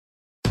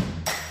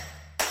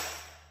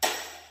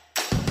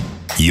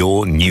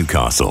Your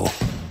Newcastle.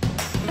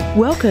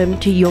 Welcome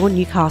to Your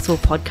Newcastle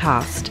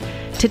podcast.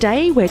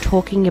 Today we're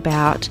talking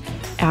about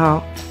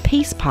our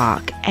Peace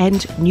Park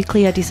and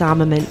nuclear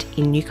disarmament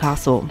in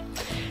Newcastle.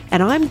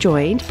 And I'm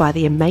joined by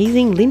the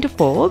amazing Linda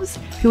Forbes,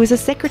 who is a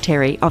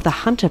secretary of the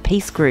Hunter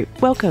Peace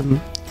Group. Welcome.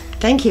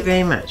 Thank you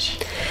very much.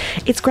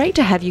 It's great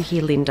to have you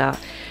here, Linda.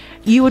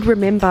 You would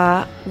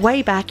remember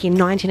way back in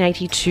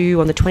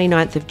 1982 on the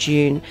 29th of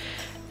June,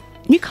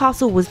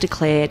 Newcastle was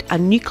declared a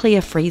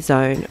nuclear-free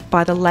zone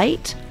by the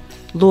late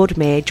Lord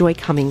Mayor Joy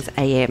Cummings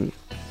AM.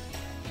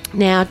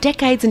 Now,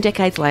 decades and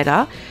decades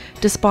later,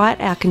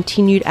 despite our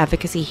continued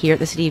advocacy here at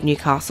the City of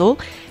Newcastle,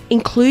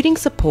 including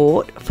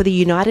support for the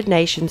United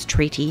Nations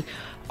Treaty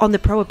on the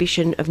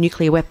Prohibition of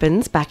Nuclear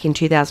Weapons back in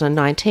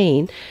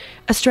 2019,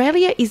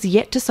 Australia is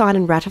yet to sign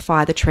and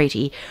ratify the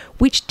treaty,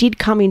 which did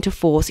come into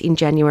force in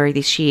January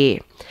this year.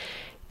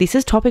 This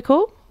is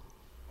topical,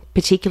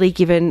 particularly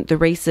given the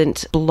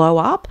recent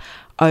blow-up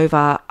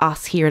over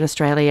us here in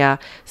Australia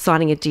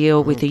signing a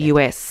deal with the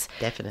US.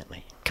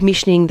 Definitely.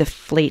 Commissioning the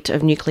fleet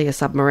of nuclear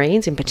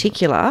submarines in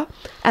particular.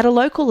 At a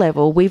local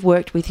level, we've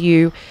worked with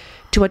you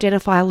to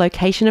identify a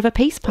location of a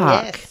peace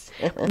park,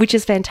 Yes. which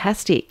is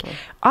fantastic.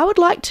 I would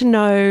like to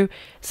know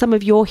some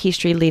of your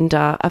history,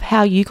 Linda, of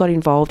how you got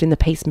involved in the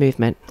peace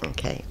movement.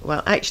 Okay.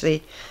 Well,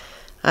 actually,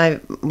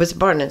 I was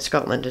born in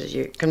Scotland, as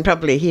you can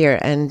probably hear,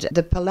 and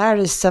the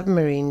Polaris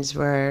submarines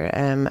were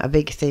a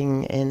big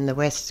thing in the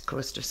west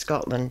coast of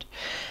Scotland.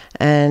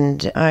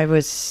 And I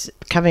was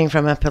coming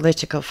from a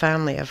political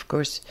family, of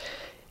course.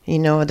 You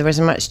know, there was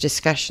much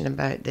discussion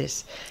about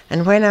this.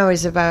 And when I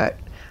was about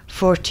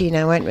 14,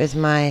 I went with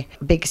my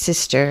big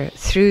sister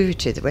through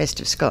to the west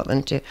of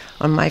Scotland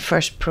on my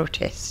first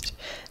protest.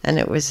 And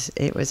it was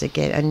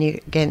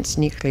against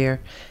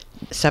nuclear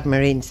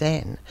submarines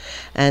then.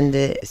 And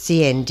the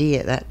CND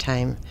at that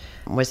time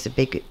was the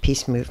big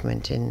peace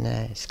movement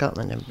in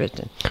Scotland and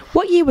Britain.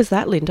 What year was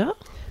that, Linda?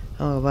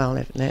 Oh, well,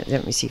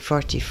 let me see,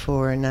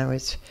 44, and I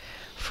was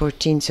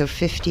 14, so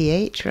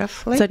 58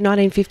 roughly. So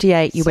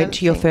 1958, you went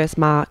to your first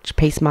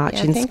peace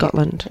march in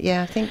Scotland.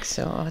 I think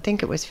so. I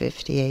think it was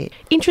 58.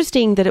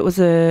 Interesting that it was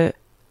a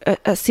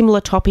similar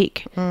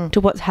topic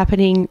to what's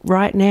happening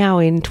right now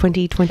in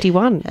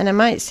 2021. And I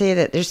might say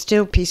that there's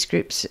still peace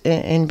groups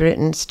in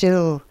Britain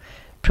still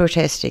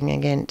protesting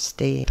against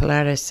the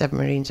Polaris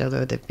submarines,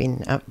 although they've been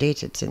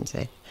updated since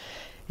then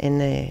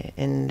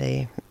in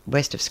the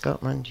west of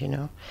Scotland, you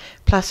know.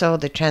 Plus all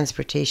the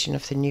transportation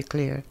of the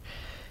nuclear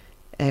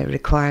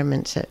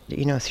requirements,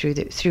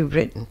 through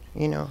Britain,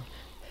 you know.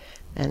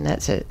 And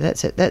that's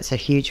a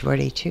huge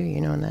worry too, you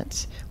know. And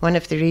that's one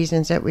of the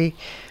reasons that we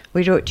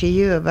wrote to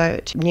you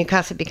about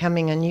Newcastle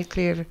becoming a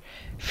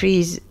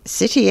nuclear-free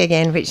city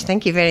again, which,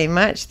 thank you very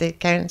much, the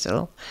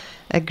council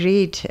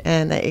agreed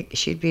that it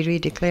should be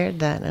redeclared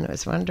that, and it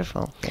was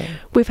wonderful. Yeah.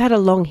 We've had a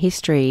long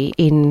history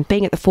in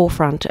being at the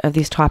forefront of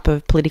this type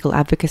of political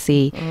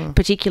advocacy,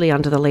 particularly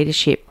under the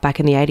leadership back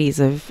in the 80s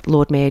of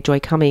Lord Mayor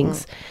Joy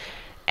Cummings.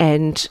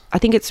 And I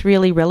think it's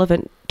really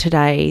relevant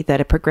today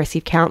that a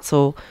progressive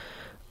council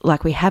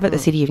like we have at the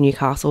City of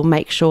Newcastle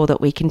make sure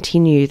that we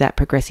continue that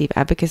progressive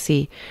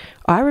advocacy.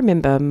 I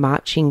remember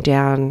marching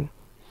down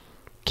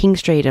King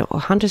Street or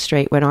Hunter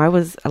Street when I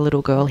was a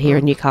little girl here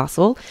in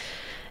Newcastle,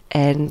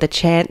 and the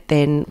chant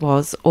then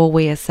was, all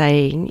we are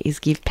saying is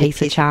give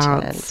peace a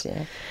chance.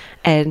 Yeah.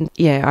 And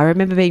I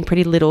remember being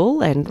pretty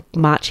little and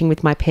marching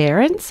with my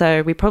parents,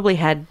 so we probably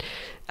had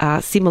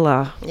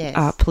similar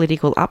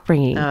political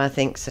upbringing. Oh, I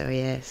think so,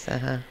 yes.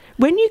 Uh-huh.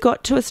 When you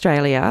got to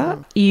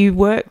Australia, you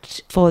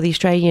worked for the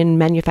Australian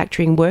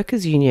Manufacturing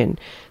Workers Union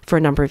for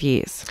a number of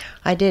years.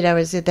 I did. I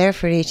was there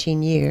for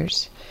 18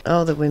 years.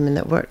 All the women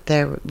that worked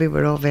there, we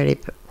were all very,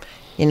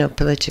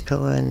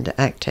 political and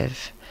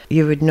active.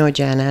 You would know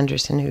Jan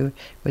Anderson, who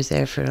was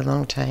there for a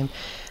long time,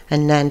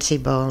 and Nancy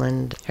Ball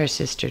and her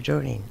sister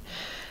Doreen.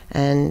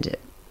 And,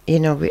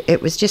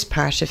 it was just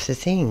part of the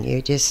thing.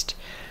 You just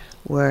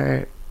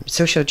were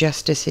social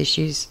justice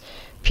issues,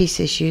 peace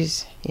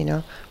issues,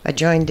 I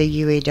joined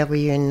the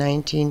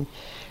UAW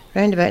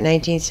around about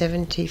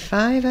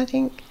 1975, I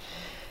think.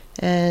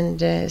 And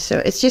so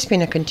it's just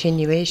been a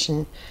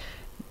continuation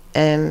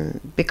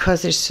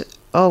because there's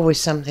always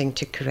something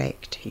to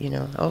correct,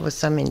 always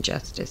some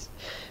injustice.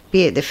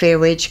 Be it the Fair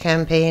Wage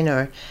campaign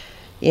or,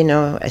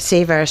 a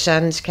Save Our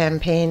Sons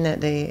campaign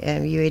that the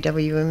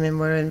UAW women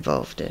were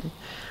involved in,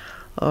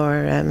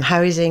 or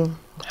housing,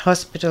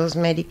 hospitals,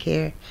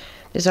 Medicare.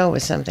 There's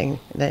always something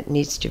that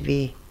needs to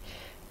be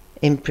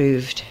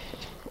improved.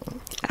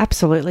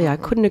 Absolutely, I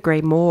couldn't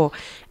agree more.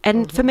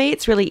 And for me,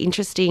 it's really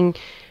interesting.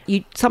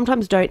 You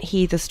sometimes don't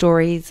hear the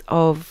stories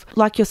of,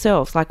 like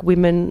yourselves, like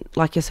women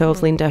like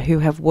yourselves, Linda, who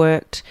have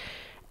worked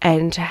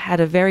and had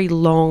a very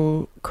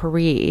long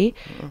career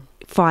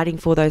fighting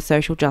for those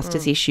social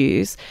justice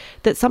issues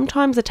that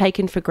sometimes are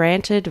taken for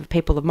granted of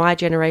people of my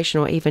generation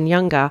or even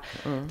younger,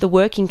 the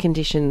working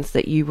conditions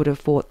that you would have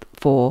fought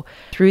for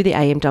through the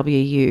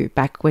AMWU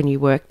back when you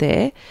worked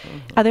there.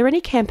 Are there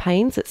any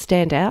campaigns that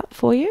stand out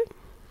for you?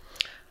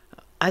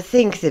 I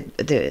think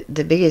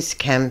the biggest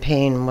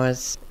campaign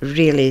was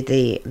really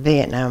the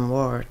Vietnam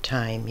War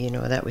time.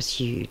 That was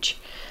huge.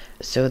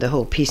 So the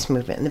whole peace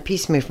movement, and the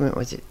peace movement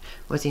was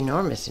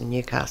enormous in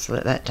Newcastle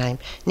at that time.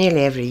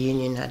 Nearly every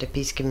union had a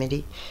peace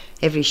committee.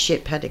 Every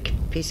ship had a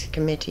peace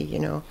committee,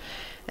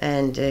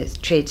 and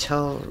Trades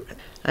Hall,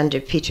 under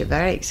Peter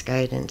Barrick's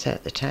guidance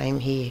at the time,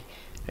 I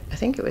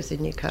think it was the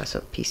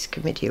Newcastle Peace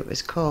Committee it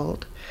was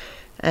called,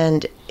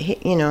 and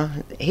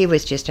he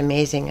was just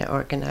amazing at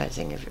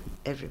organising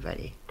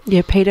everybody.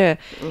 Yeah, Peter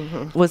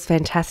was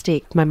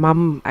fantastic. My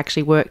mum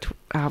actually worked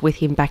with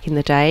him back in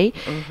the day,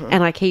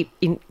 and I keep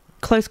in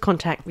close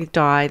contact with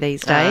Di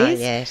these days.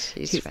 Yes,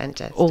 he's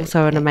fantastic.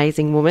 Also an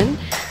amazing woman.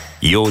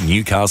 Your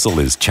Newcastle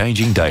is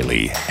changing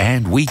daily,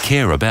 and we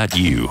care about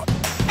you.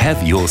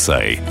 Have your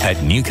say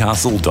at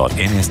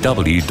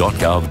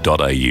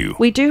newcastle.nsw.gov.au.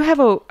 We do have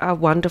a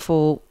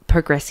wonderful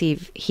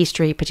progressive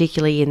history,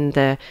 particularly in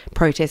the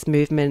protest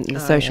movement and the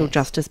social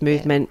justice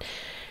movement. Yeah.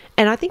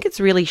 And I think it's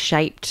really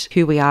shaped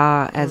who we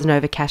are as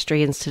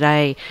Novocastrians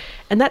today.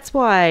 And that's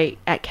why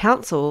at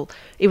council,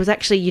 it was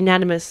actually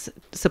unanimous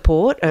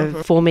support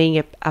of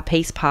forming a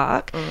peace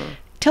park.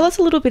 Tell us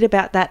a little bit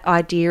about that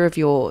idea of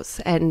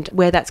yours and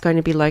where that's going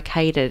to be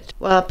located.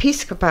 Well,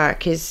 Peace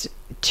Park is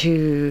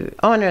to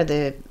honour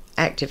the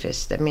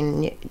activists. I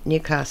mean,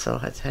 Newcastle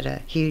has had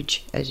a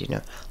huge, as you know,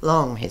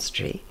 long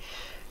history.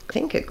 I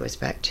think it goes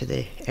back to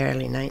the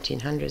early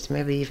 1900s,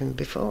 maybe even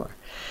before,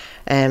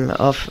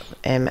 of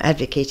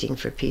advocating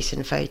for peace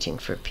and fighting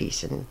for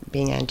peace and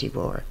being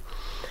anti-war.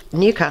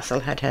 Newcastle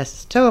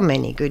has so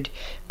many good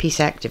peace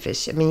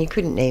activists. I mean, you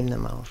couldn't name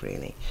them all,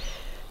 really.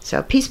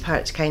 So Peace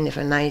Park's kind of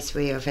a nice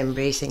way of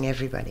embracing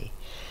everybody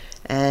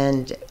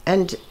and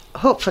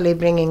hopefully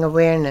bringing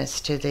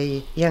awareness to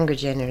the younger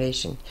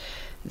generation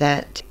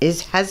that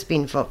has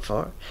been fought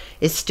for,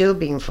 is still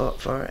being fought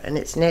for, and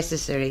it's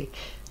necessary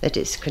that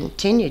it's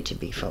continued to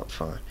be fought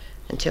for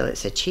until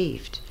it's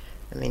achieved.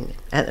 I mean,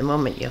 at the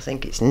moment you'll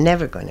think it's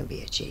never going to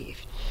be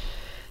achieved.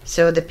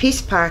 So the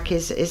Peace Park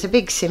is a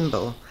big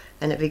symbol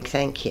and a big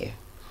thank you.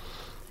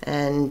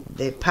 And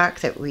the park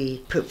that we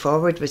put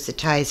forward was the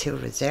Ties Hill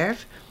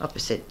Reserve,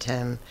 opposite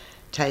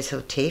Ties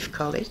Hill TAFE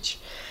College.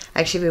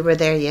 Actually, we were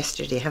there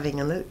yesterday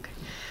having a look,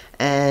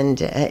 and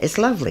it's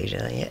lovely,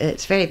 really.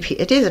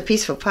 It is a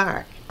peaceful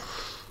park,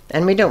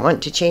 and we don't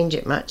want to change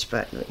it much,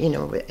 but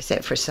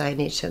except for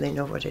signage, so they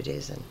know what it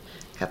is, and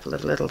a couple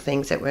of little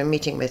things that we're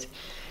meeting with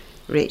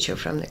Rachel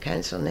from the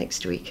council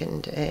next week,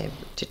 and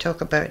to talk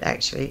about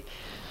actually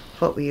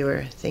what we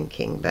were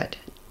thinking, but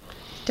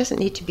it doesn't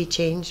need to be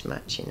changed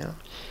much,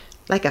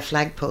 like a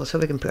flagpole, so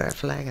we can put our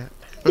flag up.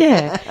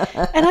 Yeah,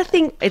 and I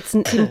think it's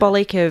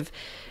symbolic of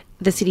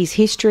the city's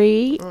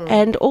history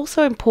and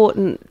also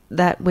important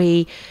that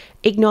we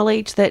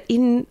acknowledge that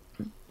in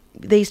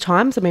these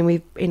times, I mean,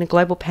 we're in a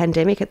global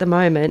pandemic at the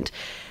moment,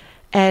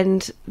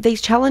 and these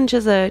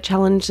challenges are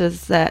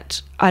challenges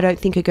that I don't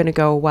think are going to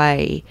go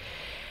away.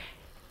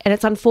 And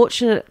it's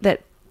unfortunate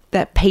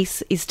that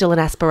peace is still an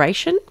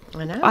aspiration.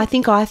 I know. I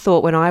think I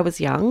thought when I was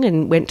young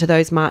and went to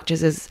those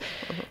marches as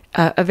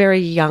a very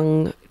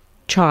young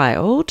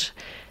child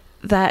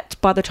that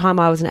by the time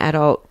I was an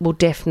adult, well,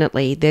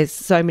 definitely there's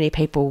so many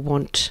people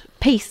want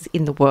peace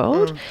in the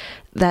world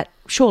that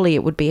surely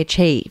it would be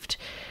achieved.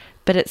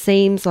 But it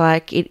seems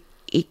like it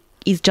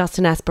is just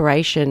an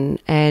aspiration,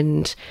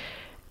 and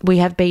we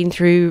have been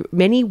through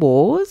many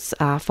wars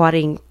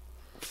fighting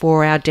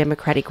for our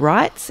democratic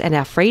rights and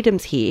our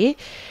freedoms here.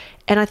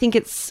 And I think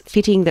it's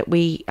fitting that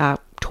we are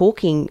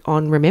talking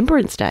on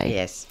Remembrance Day.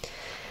 Yes.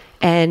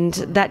 And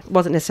that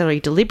wasn't necessarily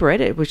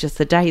deliberate. It was just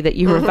the day that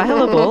you were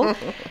available.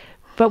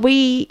 But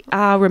we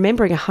are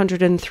remembering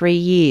 103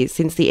 years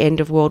since the end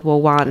of World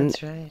War I.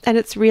 That's right. And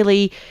it's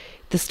really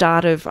the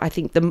start of, I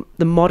think,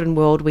 the modern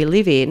world we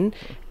live in.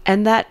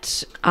 And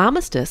that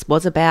armistice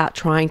was about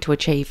trying to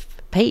achieve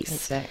peace.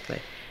 Exactly.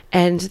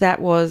 And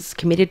that was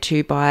committed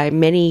to by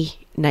many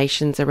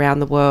nations around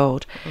the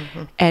world.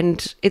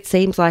 And it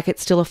seems like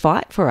it's still a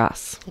fight for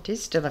us. It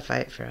is still a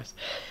fight for us.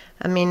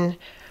 I mean,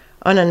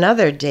 on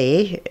another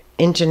day,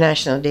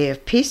 International Day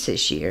of Peace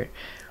this year,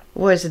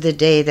 was the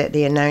day that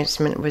the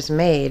announcement was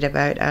made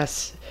about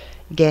us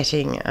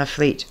getting a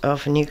fleet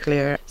of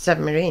nuclear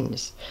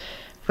submarines.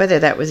 Whether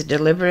that was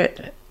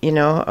deliberate,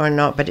 or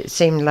not, but it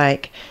seemed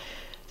like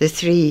the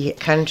three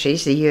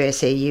countries, the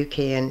USA, UK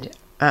and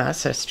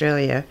us,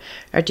 Australia,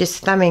 are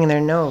just thumbing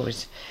their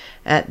nose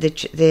at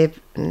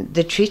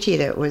the treaty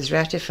that was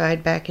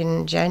ratified back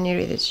in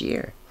January this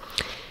year.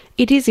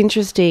 It is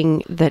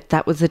interesting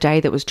that was the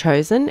day that was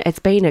chosen. It's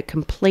been a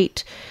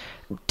complete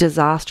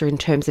disaster in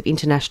terms of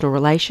international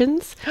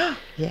relations.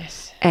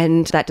 Yes.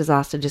 And that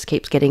disaster just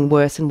keeps getting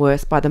worse and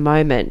worse by the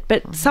moment.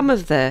 But some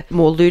of the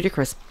more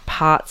ludicrous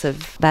parts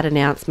of that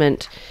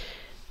announcement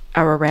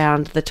are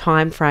around the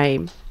time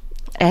frame.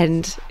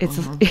 And it's,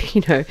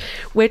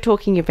 we're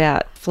talking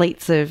about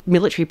fleets of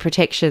military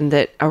protection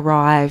that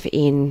arrive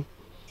in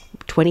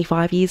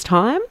 25 years'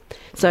 time.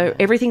 So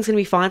everything's going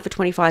to be fine for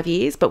 25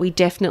 years, but we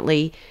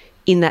definitely,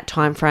 in that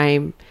time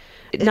frame,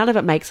 None of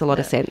it makes a lot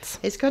of sense.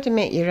 It's got to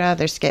make you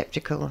rather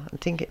sceptical. I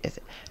think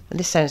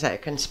this sounds like a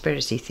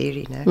conspiracy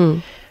theory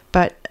now,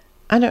 but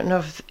I don't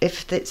know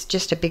if it's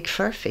just a big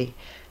furphy,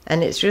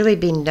 and it's really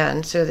been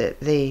done so that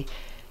the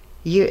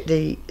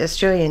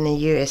Australia and the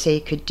USA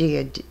could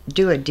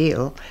do a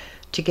deal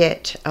to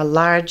get a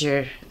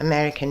larger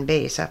American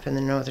base up in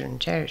the Northern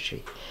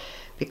Territory,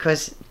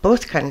 because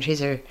both countries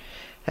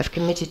have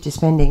committed to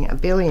spending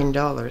 $1 billion on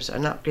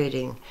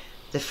upgrading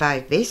the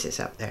 5 bases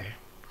up there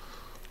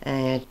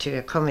to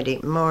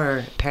accommodate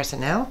more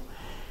personnel,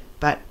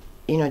 but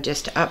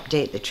just to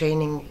update the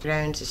training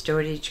grounds, the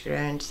storage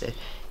grounds,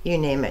 you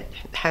name it,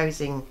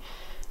 housing,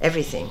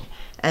 everything.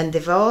 And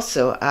they've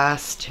also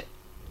asked,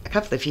 a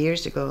couple of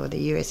years ago, the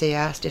USA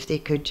asked if they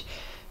could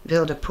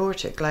build a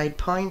port at Glide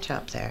Point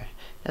up there.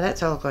 Now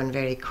that's all gone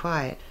very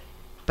quiet,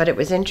 but it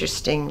was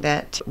interesting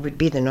that would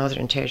be the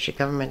Northern Territory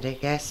government, I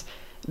guess,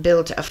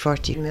 built a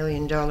 $40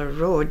 million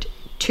road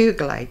to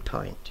Glide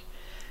Point,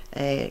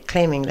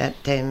 claiming that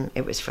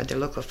it was for the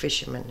local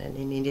fishermen and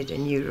they needed a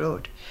new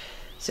road.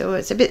 So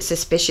it's a bit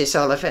suspicious,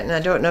 all of it, and I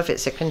don't know if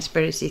it's a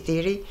conspiracy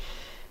theory,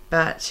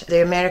 but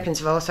the Americans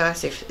have also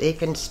asked if they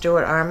can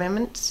store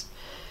armaments,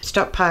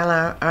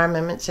 stockpile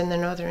armaments in the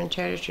Northern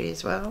Territory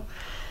as well.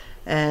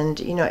 And,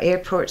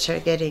 airports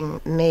are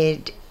getting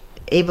made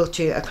able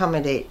to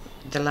accommodate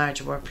the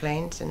large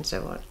warplanes and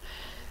so on.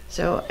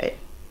 So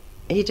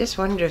you just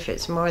wonder if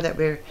it's more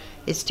that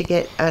it's to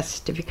get us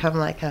to become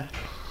like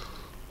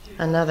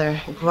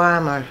another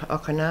Guam or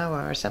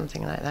Okinawa or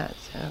something like that.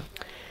 So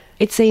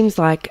it seems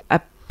like a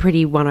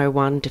pretty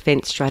 101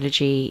 defence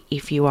strategy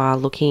if you are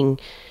looking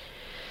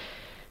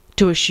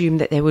to assume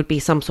that there would be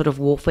some sort of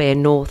warfare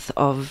north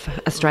of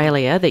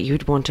Australia, that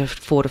you'd want to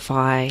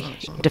fortify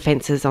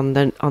defences on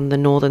the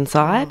northern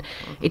side.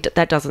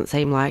 That doesn't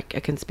seem like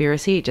a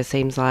conspiracy. It just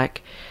seems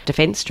like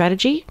defence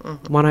strategy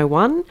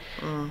 101.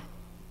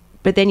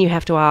 But then you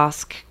have to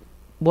ask,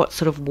 what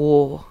sort of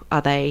war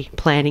are they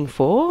planning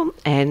for,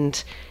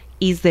 and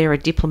is there a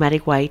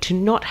diplomatic way to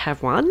not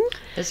have one?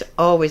 There's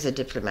always a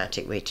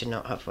diplomatic way to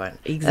not have one.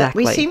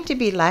 Exactly. We seem to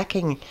be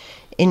lacking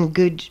in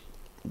good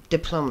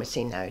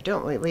diplomacy now,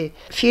 don't we?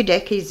 A few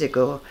decades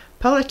ago,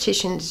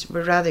 politicians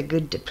were rather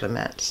good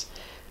diplomats.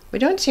 We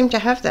don't seem to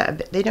have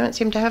that. They don't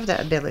seem to have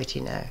that ability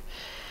now.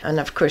 And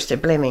of course, they're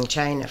blaming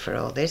China for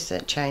all this.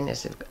 That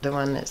China's the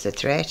one that's the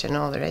threat, and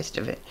all the rest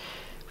of it,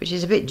 which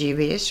is a bit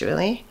dubious,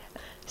 really.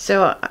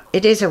 So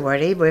it is a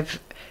worry. We've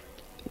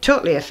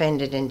totally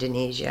offended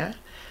Indonesia.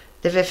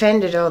 They've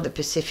offended all the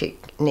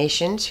Pacific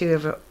nations,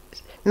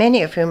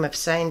 many of whom have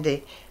signed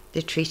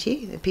the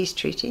treaty, the peace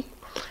treaty,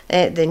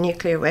 the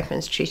nuclear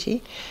weapons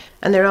treaty,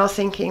 and they're all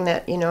thinking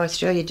that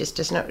Australia just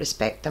does not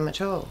respect them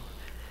at all,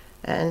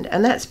 and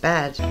that's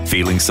bad.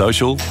 Feeling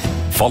social?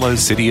 Follow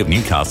City of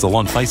Newcastle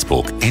on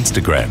Facebook,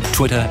 Instagram,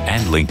 Twitter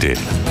and LinkedIn.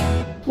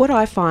 What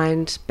I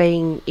find,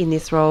 being in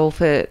this role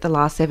for the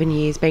last 7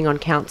 years, being on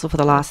council for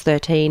the last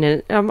 13,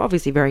 and I'm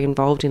obviously very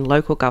involved in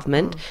local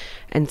government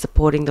and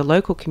supporting the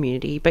local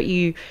community, but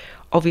you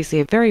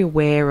obviously are very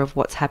aware of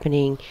what's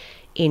happening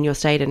in your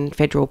state and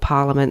federal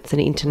parliaments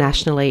and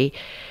internationally,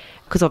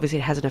 because obviously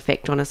it has an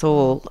effect on us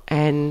all.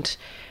 And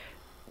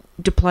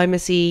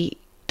diplomacy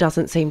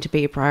doesn't seem to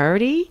be a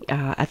priority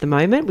at the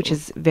moment, which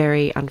is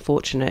very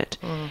unfortunate.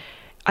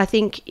 I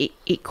think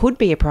it could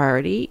be a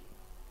priority,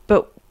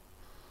 but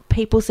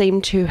people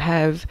seem to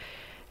have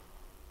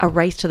a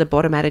race to the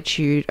bottom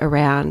attitude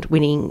around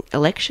winning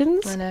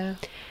elections. I know.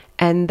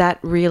 And that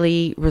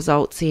really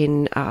results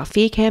in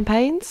fear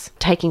campaigns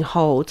taking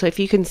hold. So if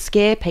you can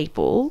scare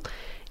people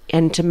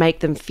and to make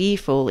them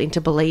fearful into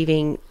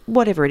believing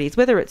whatever it is,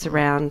 whether it's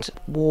around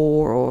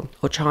war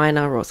or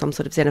China or some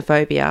sort of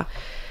xenophobia,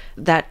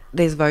 that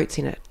there's votes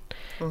in it.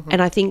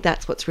 And I think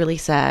that's what's really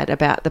sad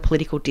about the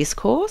political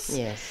discourse.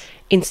 Yes.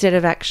 Instead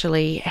of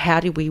actually, how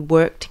do we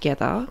work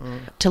together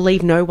to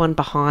leave no one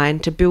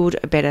behind, to build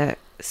a better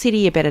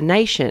city, a better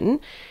nation,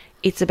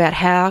 it's about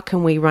how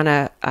can we run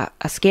a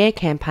scare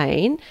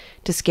campaign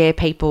to scare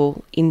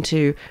people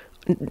into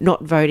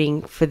not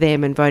voting for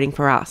them and voting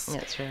for us.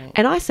 That's right.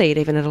 And I see it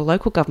even at a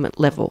local government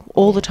level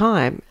all the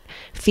time.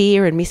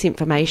 Fear and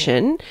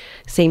misinformation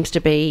seems to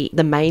be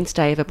the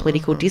mainstay of a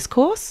political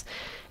discourse.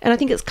 And I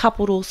think it's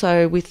coupled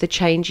also with the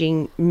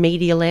changing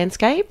media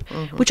landscape,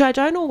 which I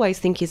don't always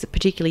think is a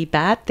particularly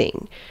bad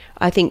thing.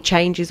 I think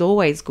change is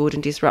always good,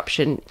 and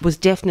disruption was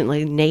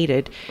definitely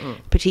needed,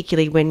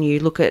 particularly when you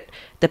look at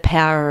the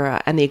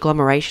power and the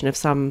agglomeration of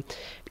some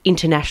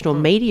international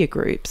media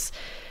groups.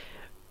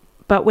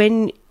 But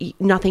when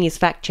nothing is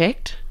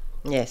fact-checked,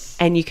 yes,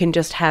 and you can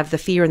just have the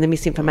fear and the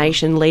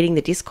misinformation leading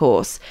the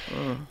discourse,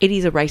 it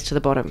is a race to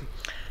the bottom.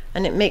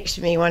 And it makes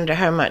me wonder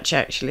how much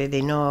actually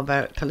they know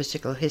about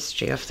political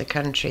history of the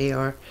country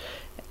or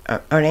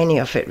any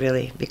of it,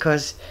 really,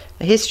 because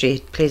the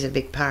history plays a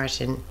big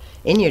part in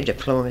your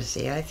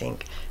diplomacy, I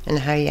think, and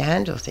how you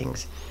handle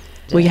things.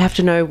 Well, you have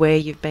to know where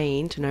you've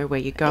been to know where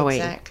you're going.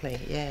 Exactly,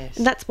 yes.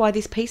 And that's why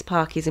this Peace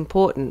Park is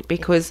important,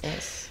 because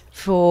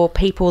for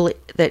people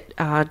that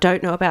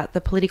don't know about the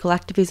political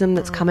activism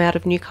that's come out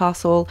of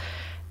Newcastle,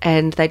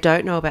 and they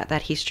don't know about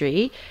that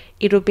history,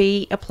 it'll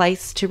be a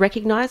place to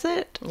recognise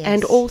it Yes.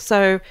 and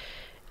also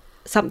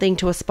something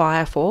to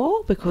aspire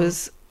for,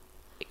 because,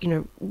 you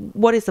know,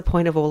 what is the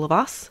point of all of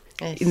us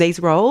Yes. in these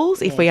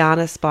roles if we Yes.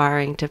 aren't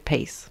aspiring to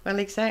peace? Well,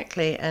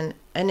 exactly, and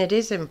it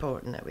is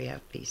important that we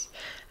have peace.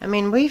 I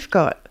mean, we've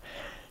got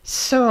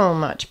so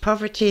much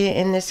poverty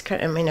in this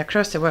country, I mean,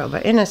 across the world,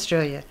 but in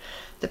Australia,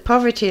 the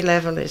poverty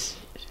level is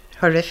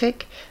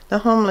horrific. The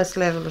homeless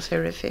level is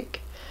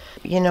horrific.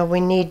 You know, we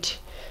need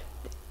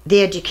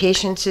the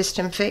education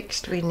system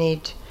fixed. We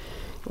need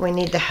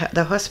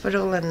the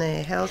hospital and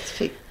the health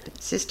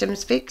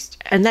systems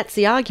fixed. And that's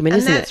the argument,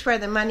 And isn't that's it? where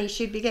the money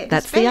should be getting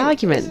That's spent, the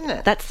argument. isn't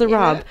it? That's the You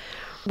rub. know?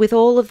 With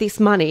all of this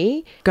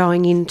money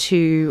going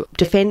into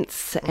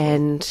defence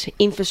and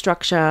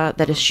infrastructure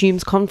that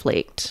assumes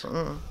conflict,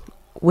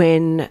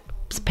 when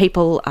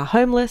people are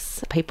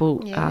homeless, people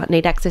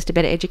need access to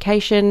better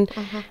education,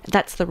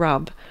 that's the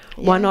rub.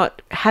 Why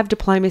not have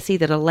diplomacy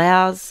that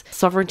allows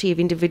sovereignty of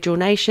individual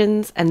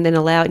nations and then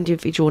allow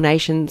individual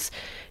nations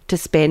to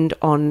spend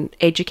on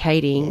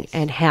educating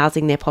and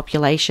housing their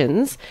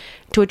populations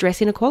to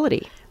address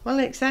inequality? Well,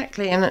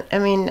 exactly. And I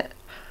mean,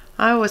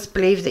 I always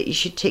believe that you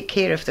should take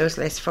care of those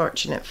less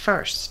fortunate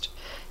first.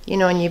 You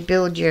know, and you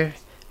build your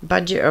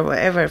budget or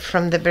whatever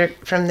from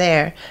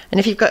there. And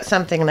if you've got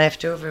something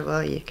left over,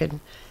 well, you can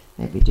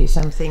maybe do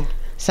something,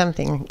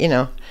 you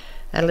know,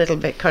 a little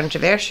bit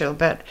controversial.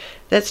 But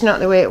that's not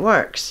the way it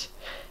works.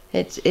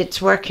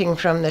 It's working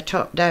from the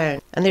top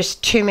down. And there's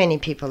too many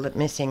people that are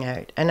missing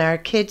out. And our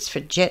kids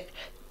for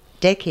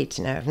decades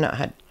now have not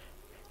had,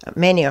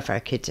 many of our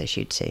kids, I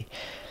should say,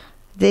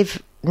 they've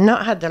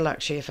not had the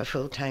luxury of a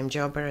full-time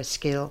job or a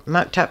skill,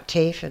 mucked up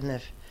TAFE, and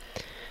they've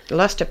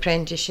lost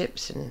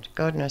apprenticeships and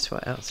God knows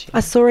what else. You know.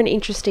 I saw an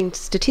interesting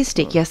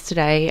statistic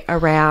yesterday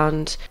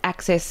around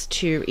access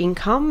to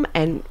income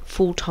and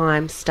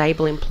full-time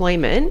stable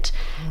employment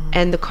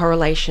and the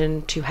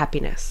correlation to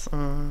happiness.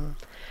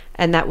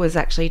 And that was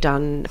actually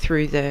done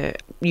through the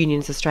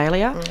Unions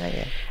Australia.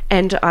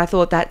 And I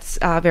thought that's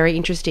very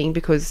interesting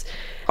because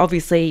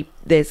obviously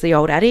there's the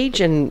old adage,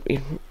 and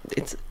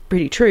it's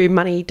pretty true,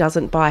 money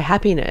doesn't buy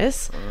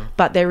happiness,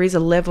 but there is a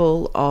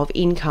level of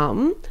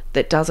income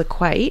that does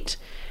equate,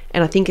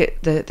 and I think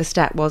the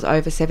stat was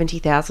over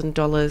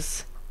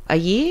 $70,000 a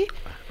year,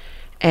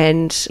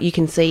 and you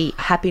can see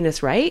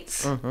happiness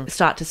rates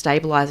start to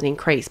stabilise and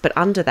increase. But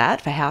under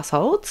that, for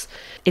households,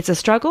 it's a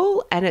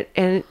struggle, and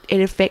it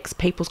affects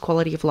people's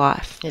quality of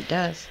life. It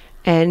does.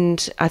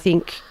 And I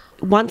think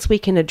once we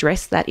can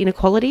address that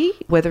inequality,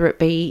 whether it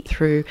be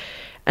through,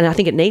 and I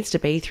think it needs to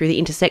be through the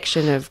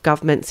intersection of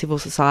government, civil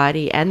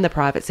society and the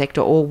private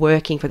sector all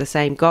working for the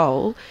same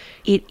goal,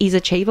 it is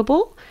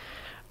achievable,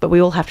 but we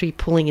all have to be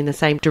pulling in the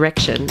same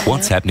direction.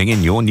 What's happening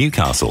in your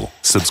Newcastle?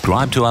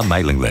 Subscribe to our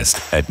mailing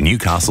list at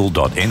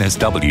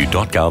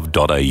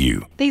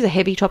newcastle.nsw.gov.au. These are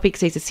heavy topics,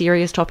 these are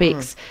serious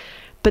topics,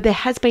 but there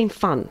has been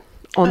fun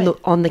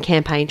on the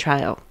campaign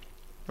trail.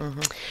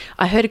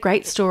 I heard a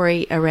great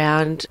story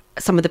around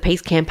some of the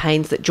peace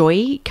campaigns that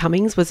Joy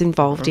Cummings was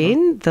involved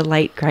in, the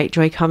late, great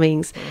Joy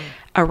Cummings,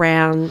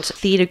 around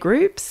theatre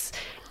groups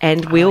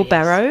and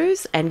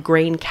wheelbarrows and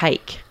green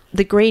cake.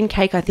 The green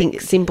cake, I think,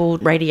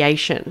 symboled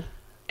radiation.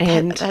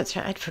 And That's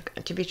right.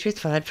 To be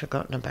truthful, I'd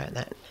forgotten about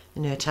that.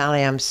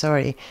 Natalia, I'm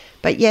sorry.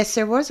 But yes,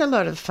 there was a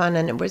lot of fun,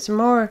 and it was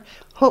more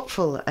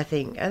hopeful, I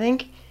think. I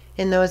think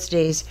in those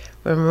days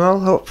we were more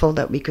hopeful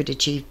that we could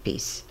achieve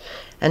peace.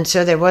 And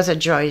so there was a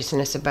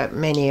joyousness about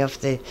many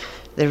of the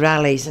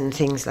rallies and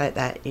things like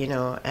that, you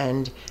know,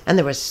 and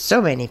there were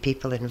so many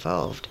people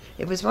involved.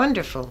 It was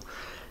wonderful.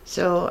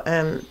 So,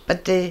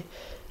 but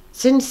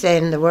since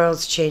then the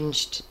world's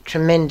changed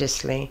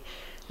tremendously,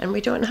 and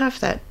we don't have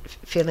that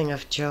feeling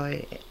of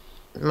joy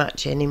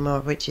much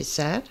anymore, which is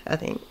sad, I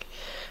think.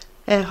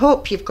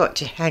 Hope you've got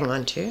to hang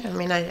on to. I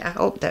mean, I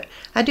hope that,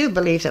 I do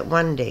believe that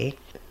one day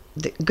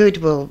the good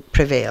will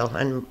prevail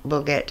and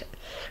we'll get,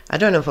 I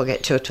don't know if we'll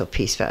get total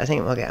peace, but I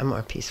think we'll get a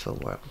more peaceful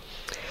world.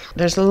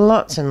 There's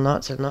lots and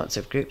lots and lots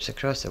of groups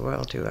across the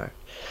world who are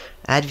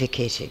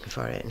advocating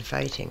for it and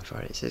fighting for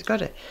it. So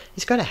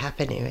it's got to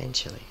happen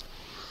eventually.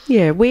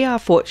 yeah, we are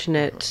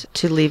fortunate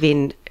to live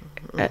in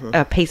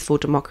a peaceful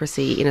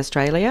democracy in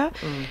Australia.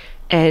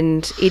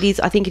 And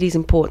I think it is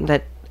important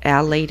that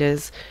our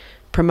leaders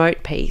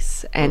promote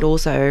peace and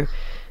also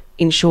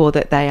ensure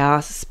that they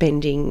are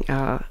spending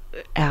our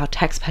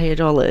taxpayer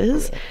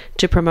dollars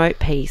to promote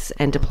peace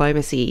and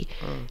diplomacy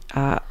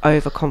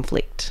over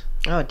conflict.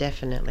 Oh,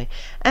 definitely.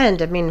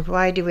 And I mean,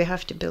 why do we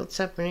have to build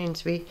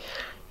submarines?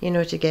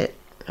 To get,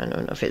 I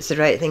don't know if it's the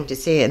right thing to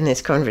say in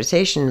this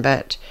conversation,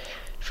 but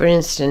for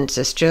instance,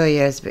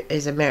 Australia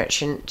is a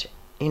merchant,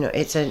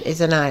 it's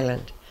an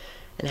island,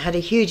 and it had a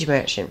huge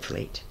merchant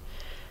fleet.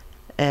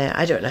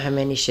 I don't know how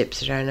many ships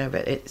there are now,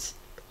 but it's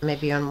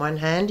maybe on one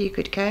hand you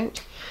could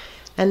count.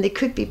 And they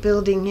could be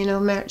building,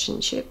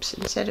 merchant ships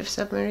instead of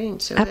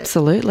submarines. So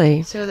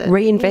absolutely. That,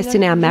 reinvest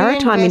in our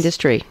maritime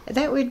industry.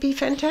 That would be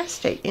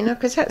fantastic,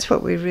 because that's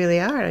what we really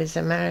are, is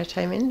a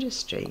maritime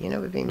industry.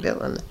 We've been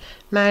built on the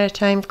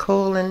maritime,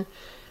 coal and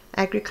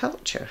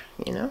agriculture,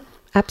 you know.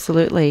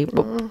 Absolutely.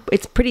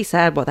 It's pretty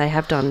sad what they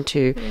have done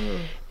to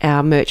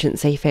our merchant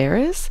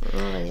seafarers.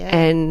 Oh, yeah.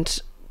 And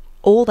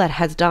all that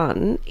has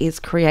done is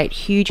create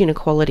huge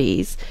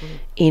inequalities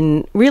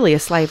in really a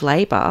slave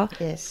labour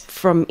Yes.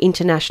 from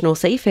international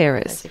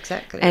seafarers. That's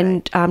exactly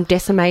and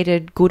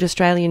decimated good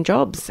Australian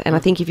jobs. And I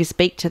think if you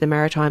speak to the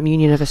Maritime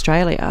Union of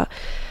Australia,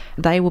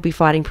 they will be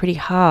fighting pretty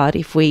hard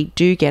if we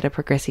do get a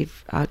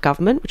progressive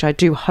government, which I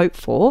do hope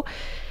for,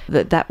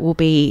 that will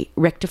be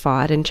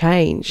rectified and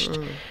changed.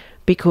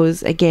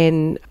 Because,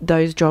 again,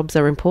 those jobs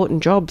are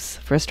important jobs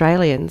for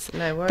Australians.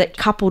 My word. That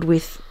coupled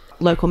with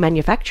local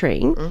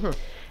manufacturing,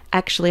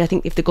 actually, I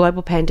think if the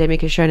global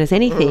pandemic has shown us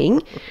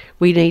anything,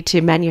 we need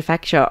to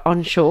manufacture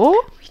onshore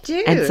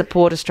do. and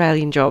support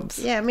Australian jobs.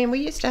 Yeah, I mean, we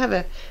used to have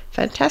a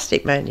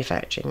fantastic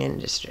manufacturing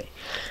industry.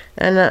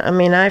 And I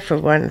mean, I, for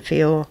one,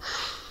 feel,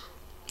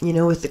 you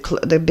know, with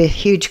the big,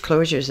 huge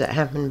closures that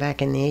happened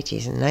back in the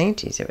 80s and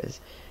 90s,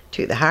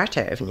 took the heart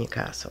out of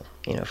Newcastle,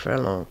 you know, for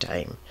a long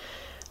time.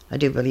 I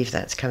do believe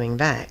that's coming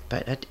back,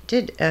 but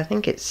I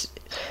think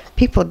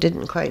people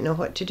didn't quite know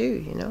what to do,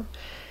 you know.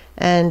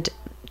 And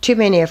too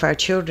many of our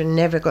children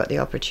never got the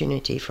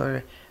opportunity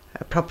for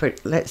a proper,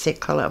 let's say,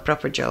 call it a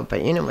proper job,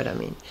 but you know what I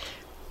mean.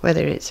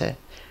 Whether it's a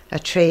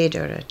trade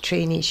or a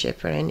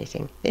traineeship or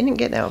anything, they didn't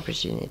get that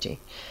opportunity.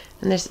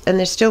 And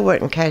they're still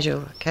working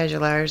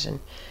casual hours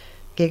and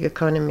gig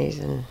economies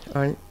and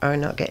are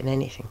not getting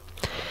anything.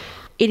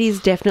 It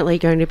is definitely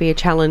going to be a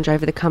challenge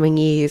over the coming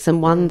years,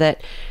 and one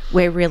that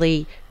we're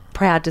really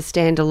proud to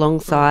stand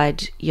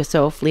alongside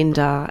yourself,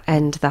 Linda,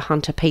 and the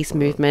Hunter Peace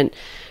Movement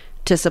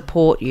to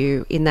support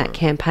you in that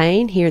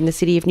campaign here in the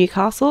city of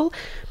Newcastle,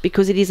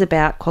 because it is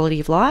about quality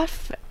of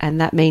life, and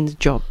that means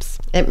jobs.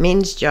 It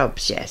means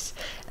jobs, yes.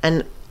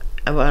 And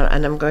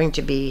I'm going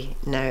to be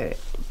now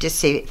just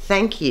say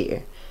thank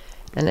you,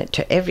 and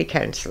to every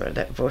councillor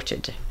that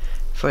voted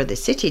for the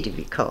city to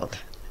be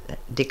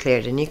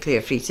declared a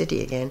nuclear-free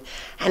city again,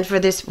 and for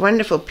this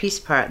wonderful peace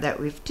part that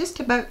we've just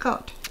about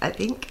got, I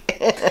think.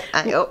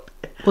 I hope.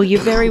 Well,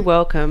 you're very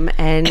welcome,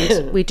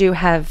 and we do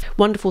have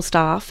wonderful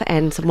staff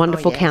and some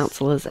wonderful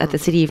councillors at the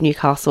City of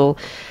Newcastle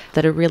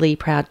that are really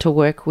proud to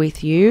work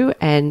with you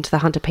and the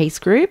Hunter Peace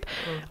Group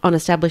on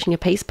establishing a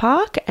peace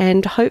park,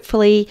 and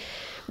hopefully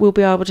we'll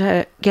be able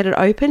to get it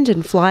opened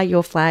and fly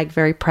your flag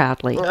very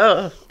proudly.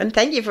 Oh, and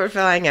thank you for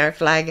flying our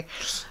flag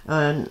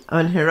on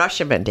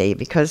Hiroshima Day,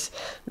 because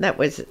that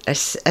was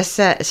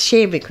a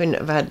shame we couldn't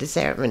have had the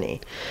ceremony.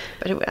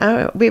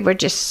 But we were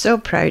just so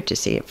proud to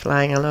see it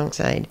flying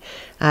alongside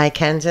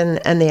ICANN's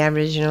and the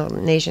Aboriginal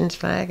Nations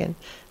flag and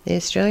the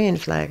Australian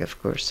flag, of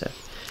course. So.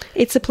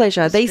 It's a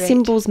pleasure. These great.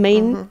 symbols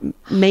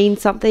mean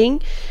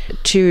something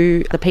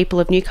to the people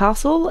of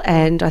Newcastle,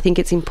 and I think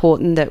it's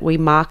important that we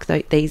mark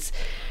these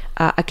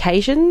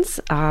occasions,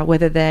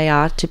 whether they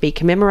are to be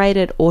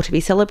commemorated or to be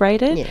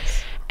celebrated.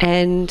 Yes.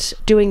 And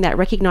doing that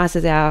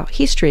recognises our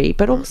history,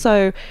 but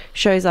also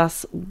shows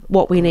us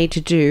what we need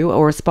to do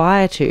or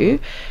aspire to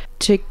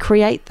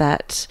create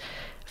that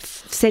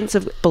sense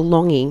of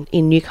belonging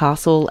in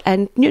Newcastle.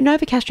 And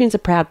Novocastrians are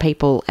proud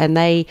people, and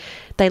they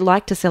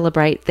like to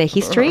celebrate their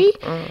history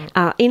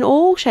in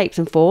all shapes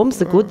and forms,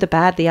 the good, the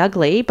bad, the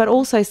ugly, but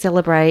also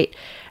celebrate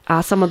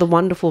some of the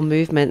wonderful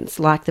movements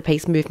like the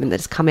peace movement that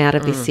has come out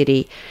of this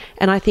city.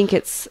 And I think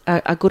it's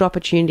a good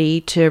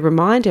opportunity to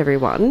remind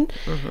everyone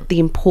the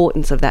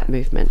importance of that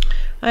movement.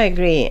 I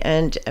agree.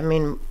 And I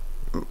mean,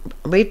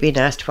 we've been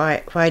asked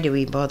why do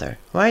we bother?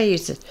 Why are you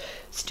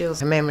still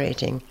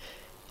commemorating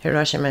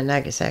Hiroshima and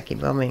Nagasaki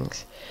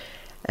bombings?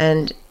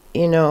 And,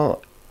 you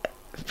know,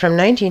 from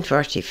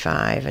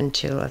 1945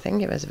 until I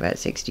think it was about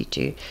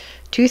 62,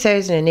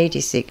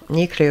 2,086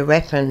 nuclear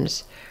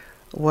weapons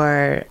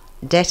were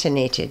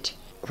detonated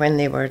when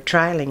they were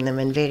trialling them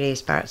in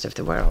various parts of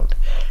the world.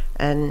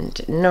 And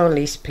no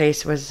least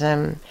place was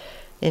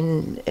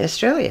in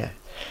Australia,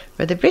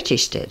 where the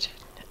British did.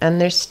 And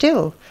there's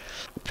still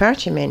far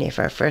too many of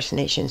our First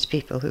Nations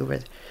people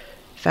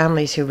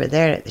families who were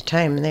there at the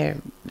time,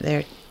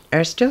 they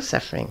are still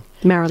suffering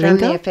Maralinga? from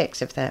the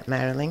effects of that.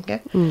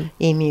 Maralinga,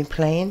 Emu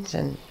Plains,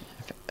 and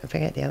I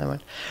forget the other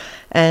one.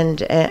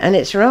 And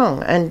it's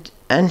wrong. And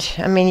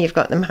I mean, you've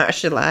got the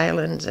Marshall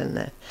Islands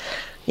and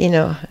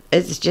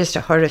it's just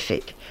a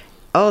horrific.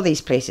 All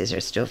these places are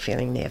still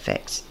feeling the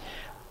effects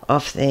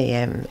of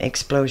the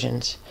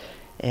explosions,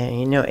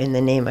 in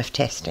the name of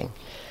testing.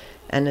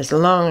 And as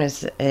long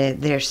as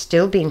they're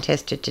still being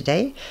tested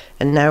today,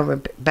 and now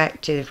we're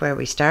back to where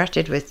we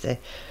started with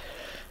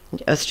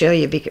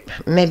Australia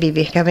maybe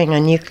becoming a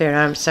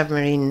nuclear-armed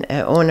submarine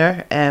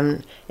owner,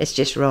 it's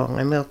just wrong,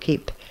 and we'll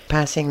keep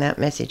passing that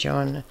message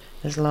on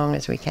as long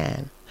as we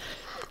can.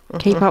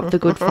 Keep up the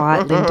good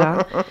fight,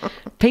 Linda.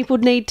 People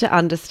need to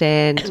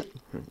understand,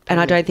 and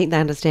I don't think they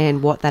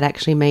understand what that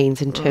actually means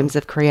in terms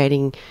of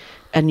creating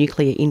a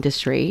nuclear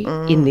industry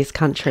in this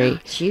country.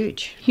 It's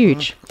huge.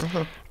 Huge.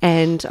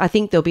 And I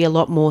think there'll be a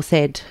lot more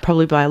said,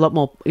 probably by a lot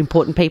more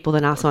important people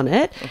than us on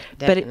it.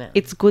 Definitely. But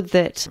it's good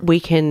that we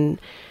can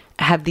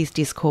have this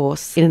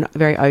discourse in a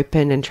very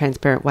open and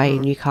transparent way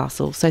in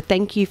Newcastle. So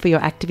thank you for your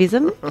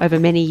activism over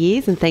many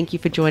years, and thank you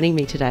for joining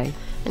me today.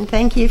 And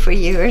thank you for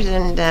yours.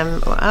 And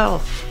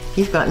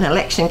you've got an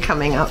election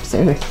coming up,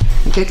 so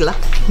good luck.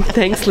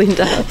 Thanks,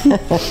 Linda.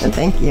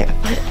 Thank you.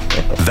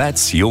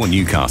 That's Your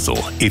Newcastle.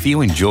 If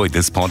you enjoyed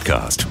this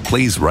podcast,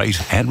 please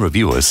rate and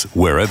review us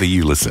wherever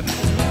you listen.